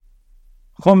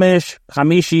Chumash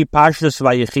Chamishi Parshas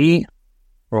Vayechi.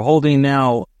 We're holding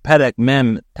now Perek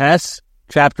Mem Tes,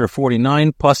 chapter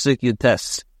 49, Pasuk Yud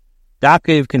Tes.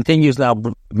 Yaakov continues now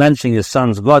mentioning his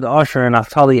sons Gad, Asher,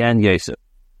 Naphtali, and Yosef.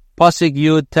 Pasuk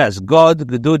Yud Tes, Gad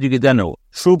Gedud Yigdenu.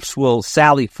 Troops will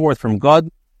sally forth from Gad,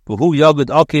 V'hu Yagud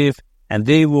Akiv, and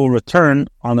they will return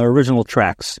on their original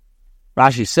tracks.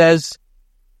 Rashi says,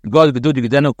 Gad Gedud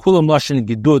Yigdenu, Kulam Lashon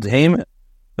Gedud Heim,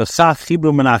 V'sach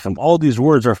Chibru Menachem. All these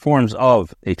words are forms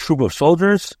of a troop of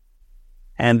soldiers,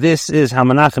 and this is how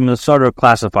Menachem and Sarah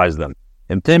classifies them.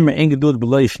 If you're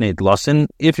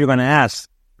going to ask,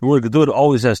 the word Gedud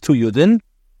always has two Yudin.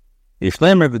 You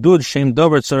could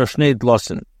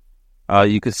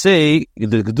say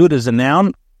the Gedud is a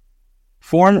noun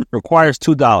form, requires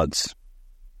two Daleds.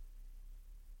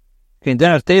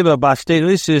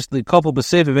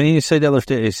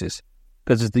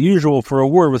 Because it's the usual for a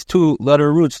word with two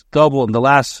letter roots double in the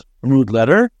last root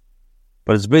letter,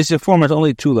 but its basic form is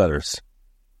only two letters.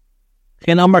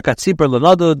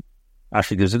 Rashi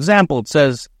gives example. It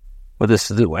says, "What this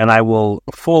to do?" And I was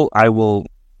full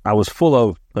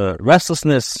of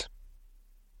restlessness.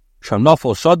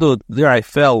 Shamnafol shadud. There I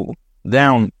fell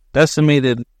down,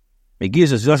 decimated.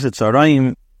 Megizas yoshet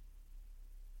tzarayim.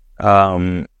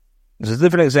 There's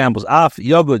different examples. Af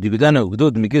yagud yigdenu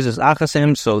gedud megizas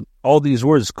achasem. So all these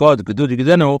words called gedud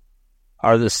yigdenu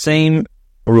are the same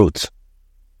root.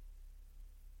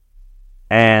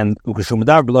 And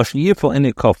ukashumadar b'lashon yifol in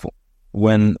kafel.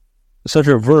 When such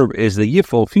a verb is the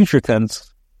yifol future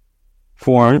tense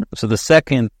form, so the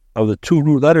second of the two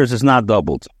root letters is not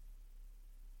doubled.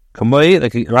 Kamei,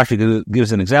 like Rashi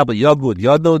gives an example, yagud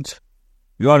yadod,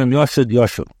 yadim yashud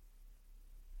yashud.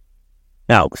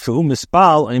 Now, shu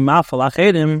mispal imafal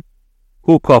achedim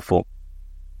hu kafel.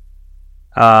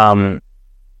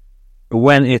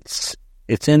 When it's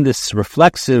in this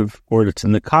reflexive or it's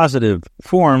in the causative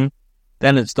form,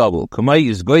 then it's double. Kamei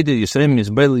is goyded yisraim is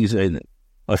beil yisraim.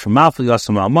 Lashon mafli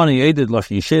yasam almani yedid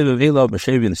lashon yishev v'elav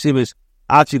b'shev yisibis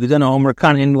ati gedena omer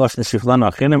kan in lashon shiflan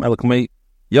achinim el kamei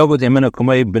yogod yemena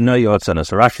kamei b'nei yotzana.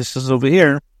 So Rashi says over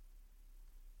here,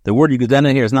 the word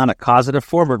yigdena here is not a causative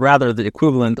form, but rather the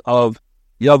equivalent of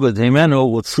yogod yemenu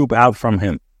will troop out from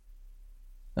him.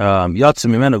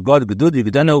 Yatzim yemenu God gedud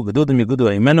yigdenu gedudim yigudu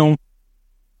yemenu.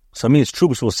 So it means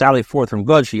troops will sally forth from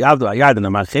God. She avdu ayad and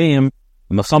amacheim.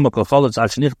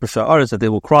 That they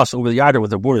will cross over the Yarden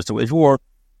with their borders to wage war,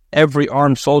 every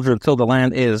armed soldier until the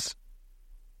land is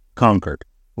conquered.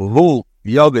 All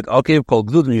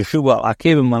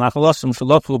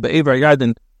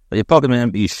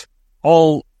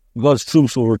God's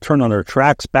troops will return on their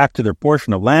tracks back to their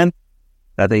portion of land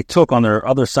that they took on their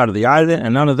other side of the Yarden,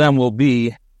 and none of them will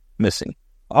be missing.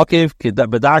 On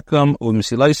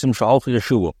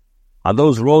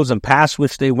those roads and paths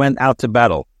which they went out to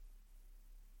battle,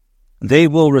 they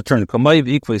will return.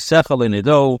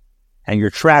 And your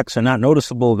tracks are not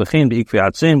noticeable. It's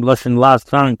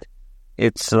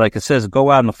like it says,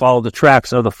 go out and follow the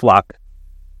tracks of the flock.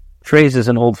 Trace is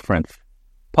an old French.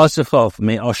 Food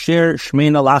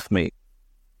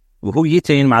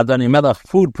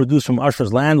produced from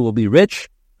Asher's land will be rich,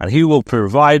 and he will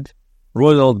provide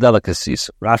royal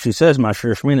delicacies. Rashi says,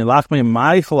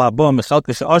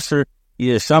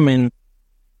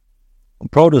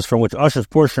 produce from which Asher's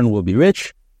portion will be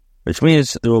rich, which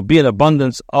means there will be an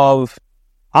abundance of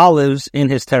olives in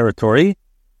his territory.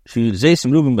 There's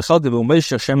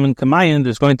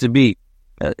going to be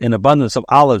an abundance of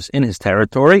olives in his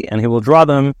territory, and he will draw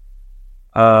them,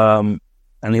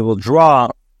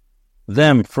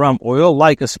 from oil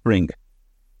like a spring.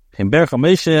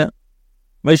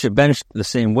 Moshe benched the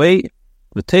same way,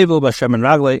 the table by Shemin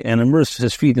Ragle, and immersed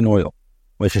his feet in oil.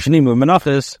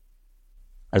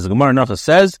 As the Gemara Nafta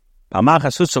says, the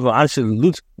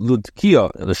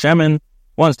Shemin,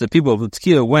 once the people of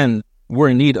Lutkiya were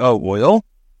in need of oil,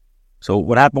 so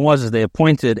what happened was they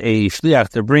appointed a shliach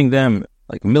to bring them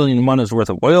like 1 million manas worth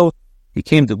of oil. He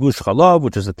came to Gush Chalav,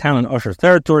 which is a town in Asher's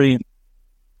territory,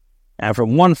 and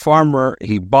from one farmer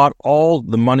he bought all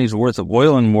the money's worth of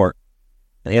oil and more.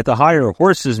 And he had to hire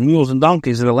horses, mules, and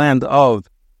donkeys in the land of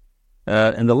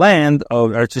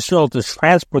Eretz Yisrael to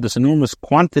transport this enormous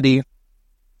quantity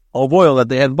of oil that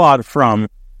they had bought from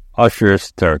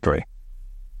Asher's territory.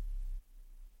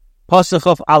 Pasuk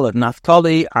of Aleph,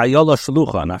 Naphtali Ayola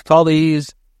Shlucha.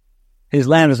 Naphtali's his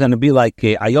land is going to be like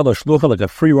a Ayola Shlucha, like a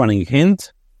free-running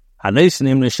hint.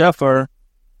 Hanesim Neshefar,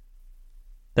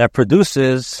 that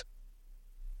produces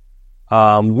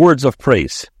words of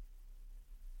praise.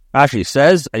 Rashi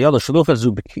says, Ayola Shlucha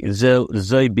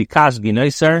Zoi Bikas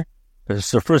Gineser.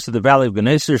 This refers to the valley of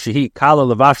Gineser. Shehi Kala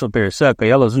Lavashal Perisek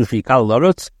Ayola Zu Shehi Kala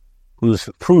Larutz. whose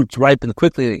fruits ripen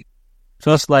quickly,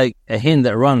 just like a hen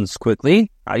that runs quickly.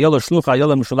 A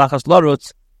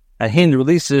hen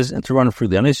releases and to run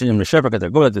freely.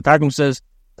 The Targum says,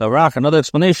 another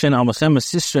explanation,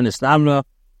 Yaakov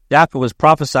was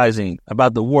prophesying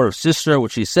about the war of Sisera,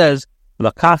 which he says,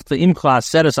 and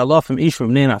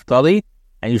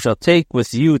you shall take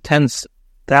with you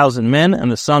 10,000 men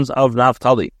and the sons of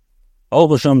Naphtali.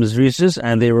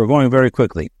 And they were going very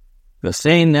quickly. There too,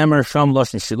 the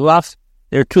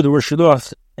word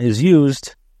shiluach is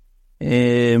used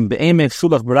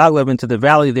into the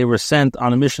valley. They were sent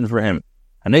on a mission for him.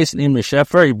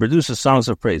 He produces songs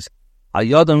of praise.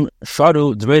 He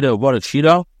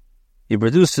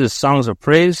produces songs of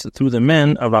praise through the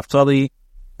men of Naphtali.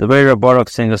 The Vayra Baruch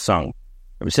sang a song.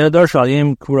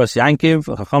 Chacham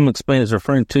explained is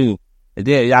referring to the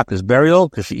day of Yaakov's burial,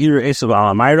 because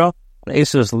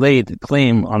Esau laid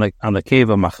claim on the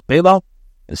cave of Machpelah.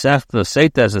 It's after the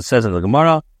Seit, as it says in the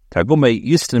Gemara. Targum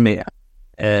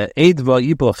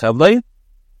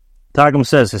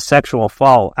says his sexual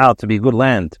fall out to be good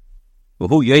land. And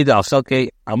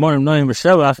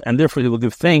therefore he will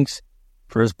give thanks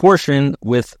for his portion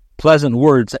with pleasant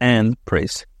words and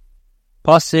praise.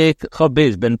 Pasek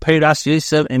Chabesh ben Peiras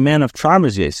Yosef, a man of charm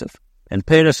is Yosef, and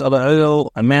Peiras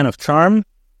Alael, a man of charm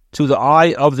to the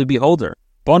eye of the beholder.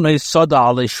 Bonei Sada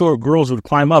Ale Shor, girls would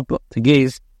climb up to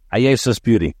gaze at Yosef's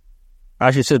beauty.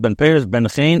 Rashi says Ben Peiras Ben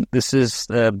Chain. This is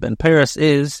Ben Peiras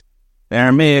is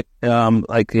Aramaic,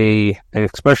 like an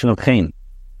expression of Chain,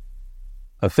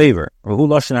 a favor.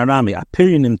 It's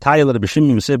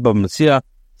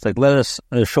like let us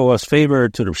show us favor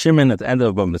to the Shimon at the end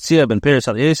of Mitzia. Ben Peiras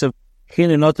Al Yosef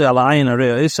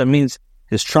means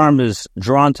his charm is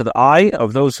drawn to the eye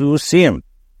of those who see him.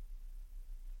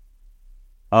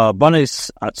 Banes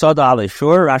Atzada Ale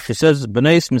Shur, Rashi says,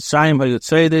 Banes Mitzrayim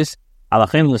Hayutzedis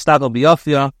Alachem Listakel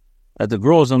Biyafia, that the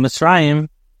girls of Mitzrayim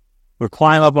would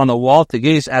climb up on the wall to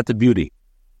gaze at the beauty.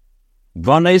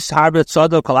 Banes Harbet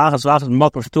Tzada Kalachas Vachas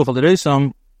Makar Shtuchal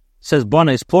Deresam says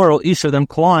Banes plural, each of them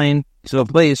climbed to a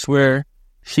place where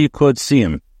she could see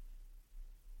him.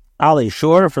 Ali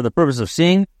Shur, for the purpose of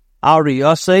seeing. Ari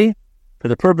Yasei, for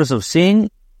the purpose of seeing.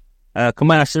 I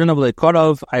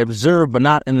observe, but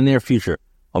not in the near future.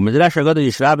 But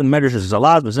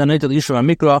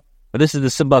this is the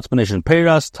simple explanation.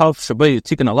 Peiras, Tov, Shabay,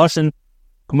 Tikkun Aloshin,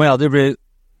 Kumayal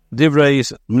Divrei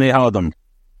Mnei Haladam.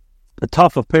 The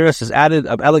Tov of Peiras is added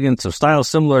of elegance, of style,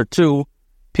 similar to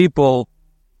people,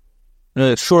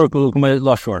 Shur, Kumayal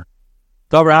Lashur.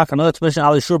 Another explanation,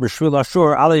 Ali Shur, B'Shvil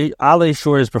Ashur, Ali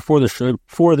Shur is before the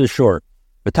shore.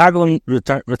 Retaglim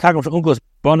Unklos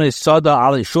Bonei Sada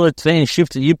Ali Shur, Tvein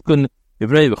Shift Yipkun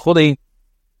Ivrei V'Chuli.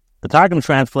 The Targum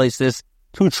translates this: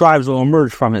 2 tribes will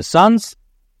emerge from his sons.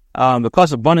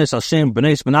 Because of Bonis Hashem,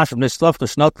 Benes Menashe, Benes Slafta,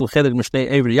 Shnatl, Chelik, Mishnei,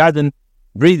 Avery, Yarden,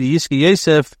 Bridi, Yiski,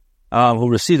 Yosef, who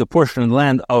received a portion of the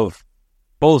land of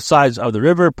both sides of the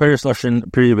river, Peris Lashin,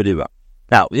 Piribadiva.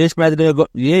 Now, the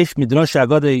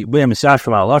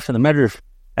Medrash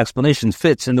explanation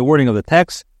fits in the wording of the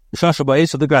text.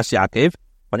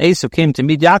 When Esau came to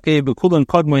meet Yaakov,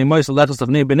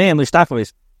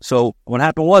 so what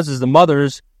happened was the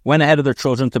mothers went ahead of their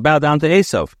children to bow down to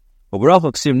Esau. By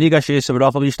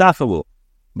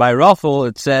Rachel,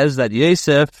 it says that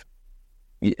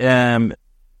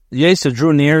Yosef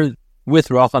drew near with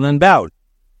Rachel and then bowed.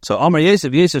 So Amar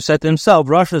Yosef said to himself,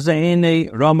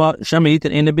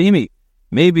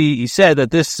 maybe he said that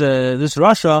this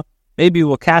Rasha maybe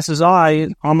will cast his eye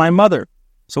on my mother.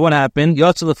 So what happened?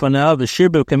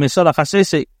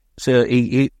 So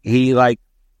he like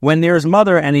went near his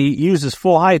mother and he used his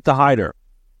full height to hide her.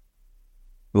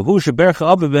 This is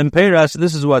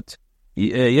what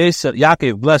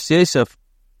Yaakov blessed Yosef.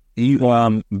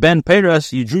 Ben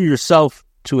Peras, you drew yourself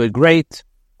to a great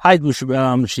height,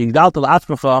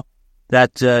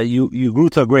 that you grew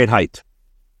to a great height.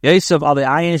 Yosef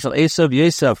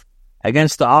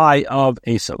against the eye of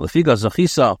Esau.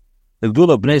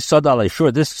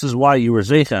 This is why you were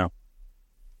zeicha.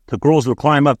 The girls will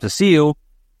climb up to see you.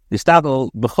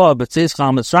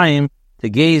 To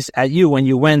gaze at you when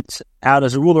you went out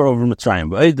as a ruler over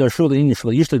Mitzrayim.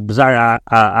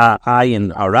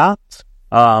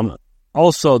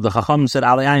 Also, the Chacham said,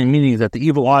 meaning that the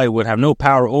evil eye would have no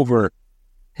power over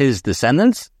his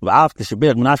descendants. Also,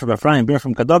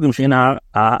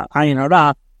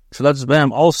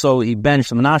 he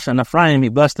benched Menashe and Ephraim. He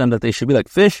blessed them that they should be like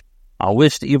fish, on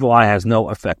which the evil eye has no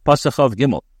effect. Pasach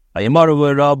Gimel.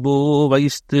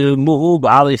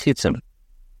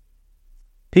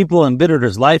 People embittered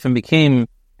his life and became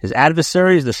his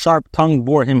adversaries. The sharp tongue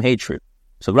bore him hatred.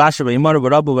 So Rashi,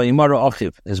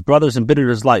 his brothers embittered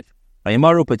his life.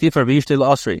 Vayimaru Potiphar v'ishte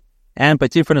l'asri. And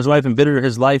Potiphar and his wife embittered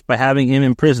his life by having him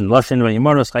in prison. Lashon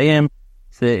Vayimaru Chayim,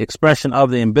 the expression of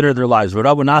they embittered their lives.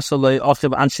 V'rabu Nasalei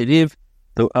Ochiv Anshiriv,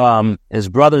 his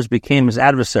brothers became his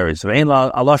adversaries. V'ein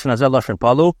la'alashon hazeh lashon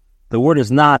palu. The word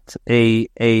is not a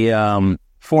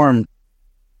form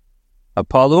of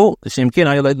palu. Shemkin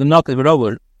hayolei l'noked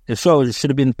v'ravu. If so, it should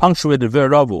have been punctuated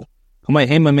v'ravu.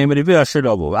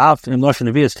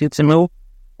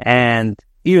 And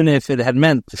even if it had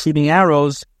meant shooting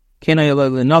arrows,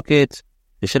 it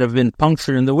should have been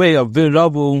punctured in the way of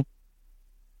v'ravu.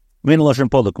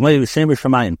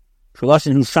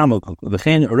 Shulashin Hushamu,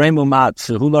 V'chein Reimu Mat,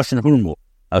 Shehu Lashin Hurmu,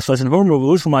 Slashin Hurmu,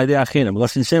 V'ushma Idei Achinim,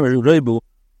 Lashin Shemer Reibu,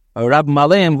 Rab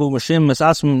Maleim, V'mashim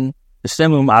Masasm,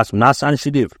 Estemu Masm, Nasan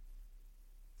Shidiv.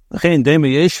 V'chein Deme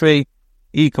Yeshvei,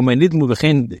 I Kamanidmu,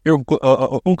 V'chein,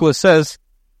 Uncle says,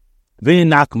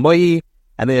 V'nak Moi,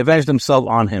 and they avenged themselves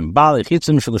on him. Bal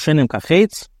Echitzim Shulashinim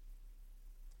Kachetz,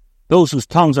 those whose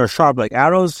tongues are sharp like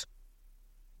arrows.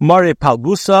 Mare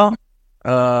Palgusa,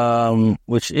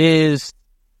 which is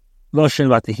Loshin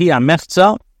Vatihi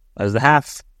Mechza, as the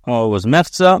half was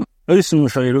Mechza.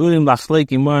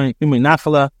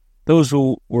 Those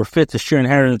who were fit to share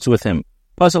inheritance with him.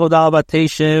 His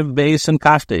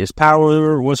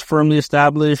power was firmly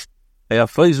established when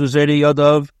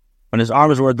his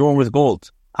arms were adorned with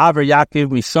gold.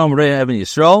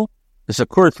 This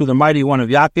occurred through the mighty one of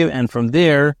Yaakov, and from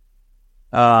there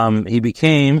he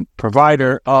became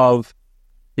provider of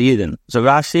the Yidden. So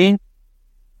Rashi,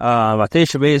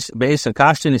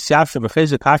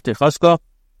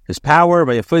 his power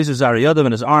by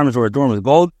and his arms were adorned with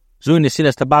gold.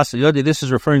 This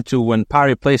is referring to when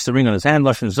Pari placed the ring on his hand.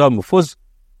 It's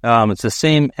the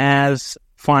same as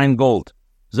fine gold.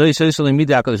 This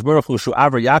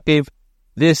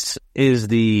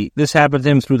happened to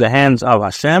him through the hands of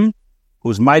Hashem,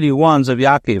 whose mighty ones of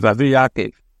Yaakov, Avir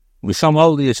Yaakov.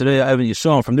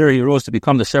 From there he rose to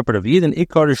become the shepherd of Yidden,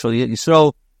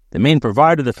 the main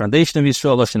provider, the foundation of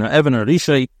Yisrael, Lashon Evan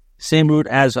Harisha, same root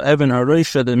as Evan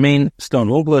Harisha, the main stone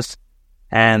Oglis.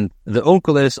 And the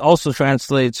Oglis also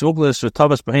translates Oglis with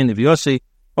Tavas Bahin Nivyosi.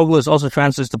 Oglis also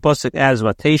translates the pasuk as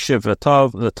Vateshev,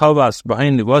 the Tavas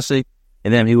Bahin Nivyosi,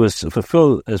 and then he was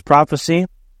fulfilled his prophecy.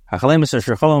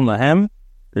 The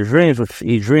dreams which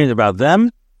he dreamed about them,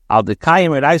 Al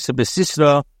Dekayim Redaisa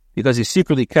Besisra, because he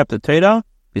secretly kept the Torah,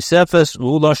 Bisefes,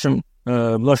 Ulashim,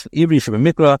 Ivri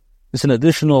Shabamikra. This is an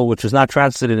additional which is not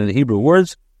translated in the Hebrew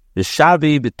words.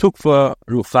 Bishavi, Bitukva,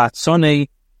 Rufat Sone,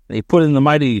 they put in the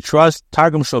mighty trust.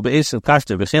 Targum Shal Be'es El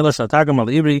Kashta, V'chein Shal Targum Al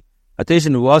Ivri,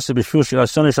 Ateshin Uwasa B'shul Shal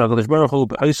Sone Shal Kadosh Baruch Hu,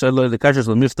 B'chaysa Eloi L'Kashas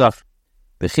L'Miftach,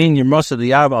 V'chein Yirmosa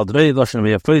D'Yav Al Drei Lashon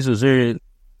V'yafrezu Zeri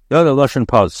Yoda Lashon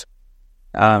Paz.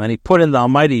 And he put in the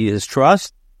Almighty his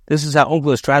trust. This is how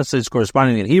Onkelos translates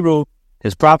corresponding in Hebrew.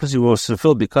 His prophecy was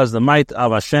fulfilled because the might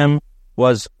of Hashem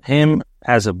was him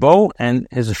as a bow and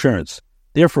his assurance.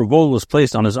 Therefore, gold was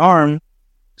placed on his arm.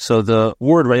 So the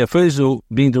word Vayafrezu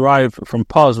being derived from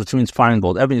paz, which means fine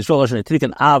gold. Evan Yisrael Lashon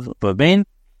Etrikan Av Vabein.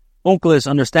 Onkelos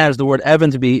understands the word Evan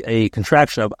to be a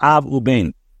contraction of Av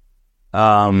Ubein.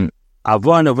 Avon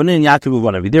Uvenin, Yaakov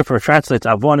Uvanav. He therefore translates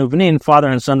Avon Uvenin, father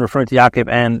and son, referring to Yaakov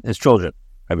and his children.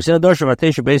 Rabbi Sinadosha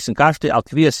Vatesha Beis and Kashte Al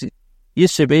Kvias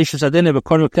Yishe Beishus Adene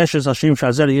Bekorno Keshes Hashim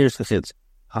Shazer Years Chachitz.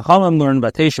 Chachamim learned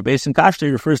Vatesha Beis and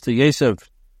Kashte refers to Yosef's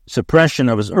suppression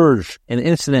of his urge, an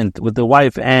incident with the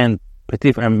wife and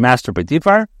Potiphar and master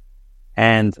Potiphar,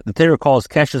 and the Torah calls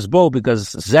Keshes bow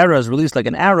because Zerah is released like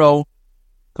an arrow.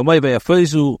 It's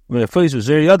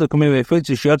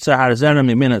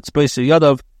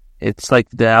like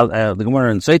the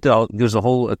Gemara in Seita gives a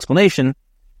whole explanation,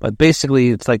 but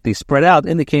basically it's like they spread out,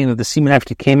 indicating that the semen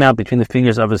actually came out between the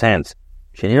fingers of his hands.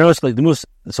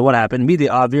 So what happened? Midi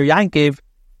Avir Yankev.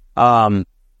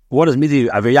 What does Midi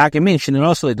Avir Yankev mean?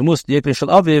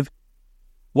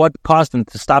 What caused him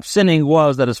to stop sinning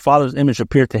was that his father's image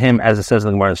appeared to him, as it says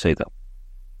in the Gemara in Seita.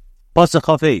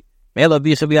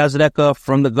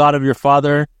 From the God of your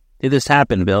father did this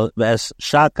happen.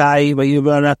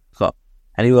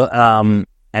 And he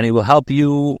will help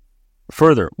you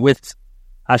further with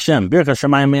Hashem. Shall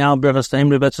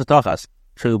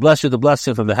bless you the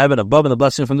blessing from the heaven above and the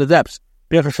blessing from the depths.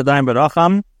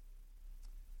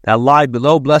 That lie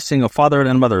below, blessing of father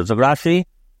and mother. Zagrashi,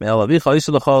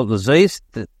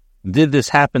 did this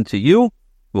happen to you?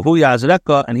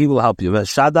 And he will help you.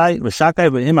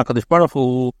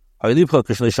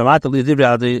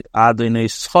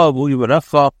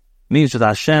 Means that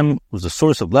Hashem was the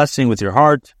source of blessing with your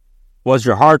heart, was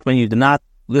your heart when you did not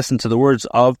listen to the words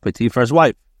of Potiphar's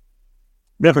wife.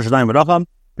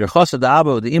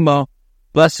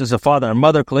 Blessings of father and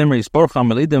mother,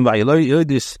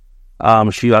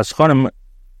 Shiaschonim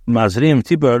Mazrim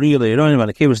Tiba Ari Leironim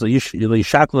and Akivas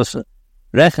Leishaklos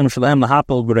Rechem Shalem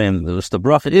Lahapel Graham. The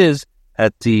bracha is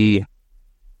at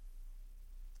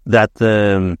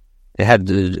they had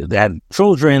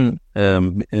children,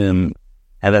 and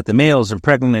that the males are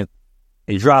pregnant,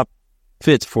 a drop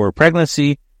fit for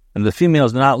pregnancy, and the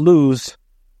females do not lose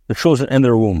the children in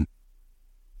their womb.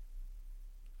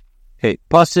 Okay,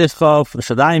 Pasich Chav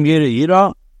Shadayim Yira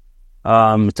Yira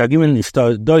Tagimin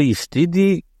Ishtadoi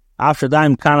Ishtidi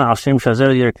Afshadayim Kana Hashem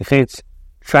Shazer Yer Kechetz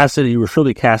translated, you were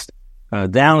surely cast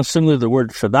down, similar to the word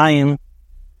Shadayim,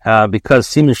 because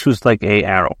semen shoots like a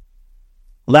arrow.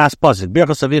 Last pasuk,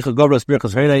 Birchas Avicha Govras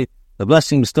Birchas Herei, the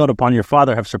blessing bestowed upon your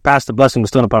father have surpassed the blessing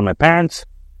bestowed upon my parents.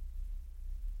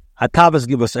 Atavas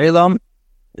Gibas Elam,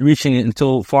 reaching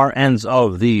until far ends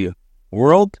of the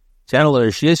world. Channel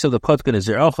Yeshiv the Kotkan is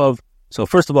Zerachov. So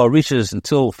first of all, reaches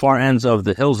until far ends of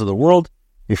the hills of the world.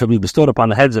 You shall be bestowed upon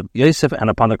the heads of Yosef and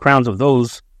upon the crowns of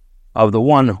those of the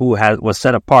one who was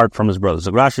set apart from his brothers.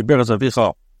 Rashi Birchas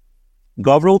Avicha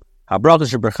Govru.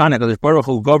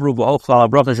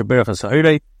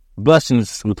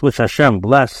 Blessings with which Hashem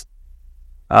blessed,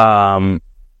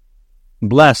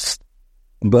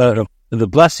 but the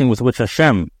blessing with which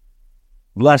Hashem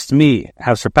blessed me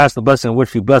have surpassed the blessing with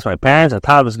which He blessed my parents.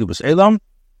 Atavas Gibus Elam.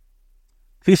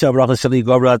 Fisha bracha shali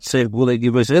gobrat seif gule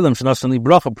Gibus Elam shenasani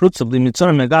bracha prutzah bli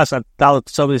mitzorim megas at talat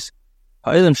tzavis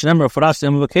ha'elam shenemar faras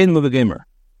yam v'kein v'gamer.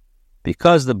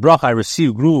 Because the bracha I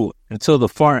received grew until the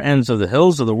far ends of the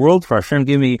hills of the world, for Hashem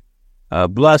gave me a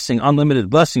blessing, unlimited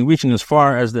blessing, reaching as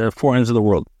far as the four ends of the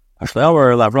world. He didn't say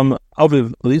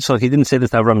this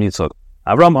to Avram Yitzchak.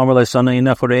 Avram Amar Leisana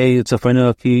Inachorei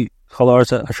Yitzafayna Ki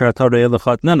Chalarsa Asharatare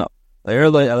Lechat Nana.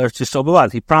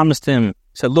 He promised him, he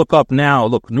said, look up now,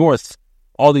 look north,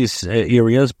 all these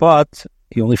areas, but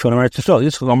he only showed him Eretz Yisrael.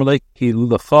 Yitzchak Amar Leik Ki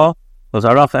Lulacha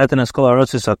Lazaracha Etenes Kol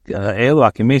Arotzis Elu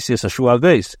Akimesias Ashua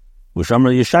Veis. And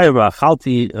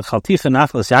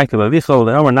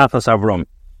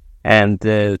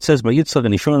it says, by Yitzchak,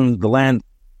 and he showed him the land.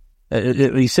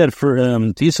 He said, to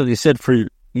Yitzchak, he said, to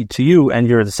you and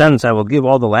your descendants, I will give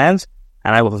all the lands,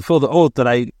 and I will fulfill the oath that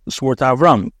I swore to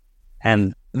Avram.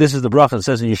 And this is the bracha that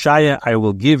says in Yeshaya, I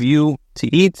will give you to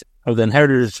eat of the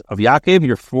inheritors of Yaakov,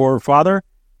 your forefather.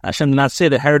 Hashem did not say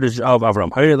the heritage of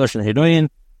Avram.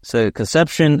 It's a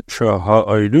conception,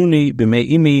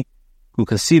 who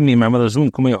conceived me in my mother's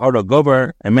womb,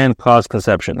 a man caused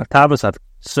conception.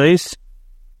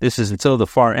 This is until the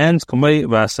far ends.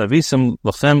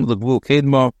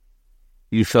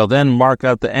 You shall then mark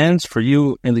out the ends for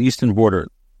you in the eastern border.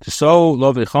 So,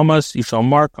 love Chomas, you shall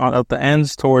mark out the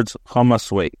ends towards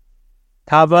Chomas way.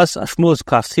 Tavas, Ashmuz,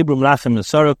 Kaf, Hebrew, Menachem, and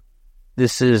Saruk.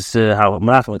 This is how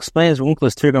Menachem explains.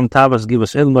 Unklas, Tirgam, Tavas,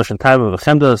 Givas, Ilmosh, and Taiva,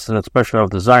 Vechemdas, an expression of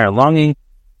desire and longing.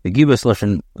 The Givas,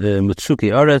 Loshen,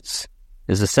 Mitsuki, Aretz,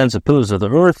 is the sense of pillars of the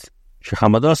earth.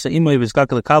 Shechamadasa imoy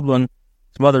vizgakal kablon.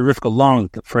 His mother Rivka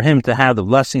longed for him to have the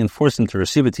blessing and forced him to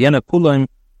receive it. Tiena kulaim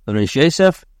l'reish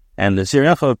Yosef and the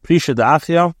Zirecha Prisha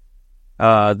Da'achia.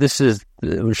 This is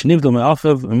Shnivdu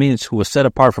Me'achav, means who was set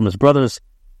apart from his brothers.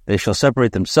 They shall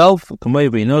separate themselves. Kamei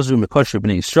v'inozu mekosher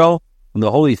b'nei Yisrael, from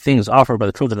the holy things offered by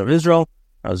the children of Israel.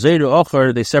 Zeiru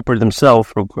Ochar, they separated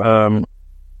themselves,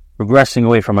 regressing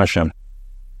away from Hashem.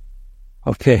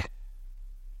 Okay.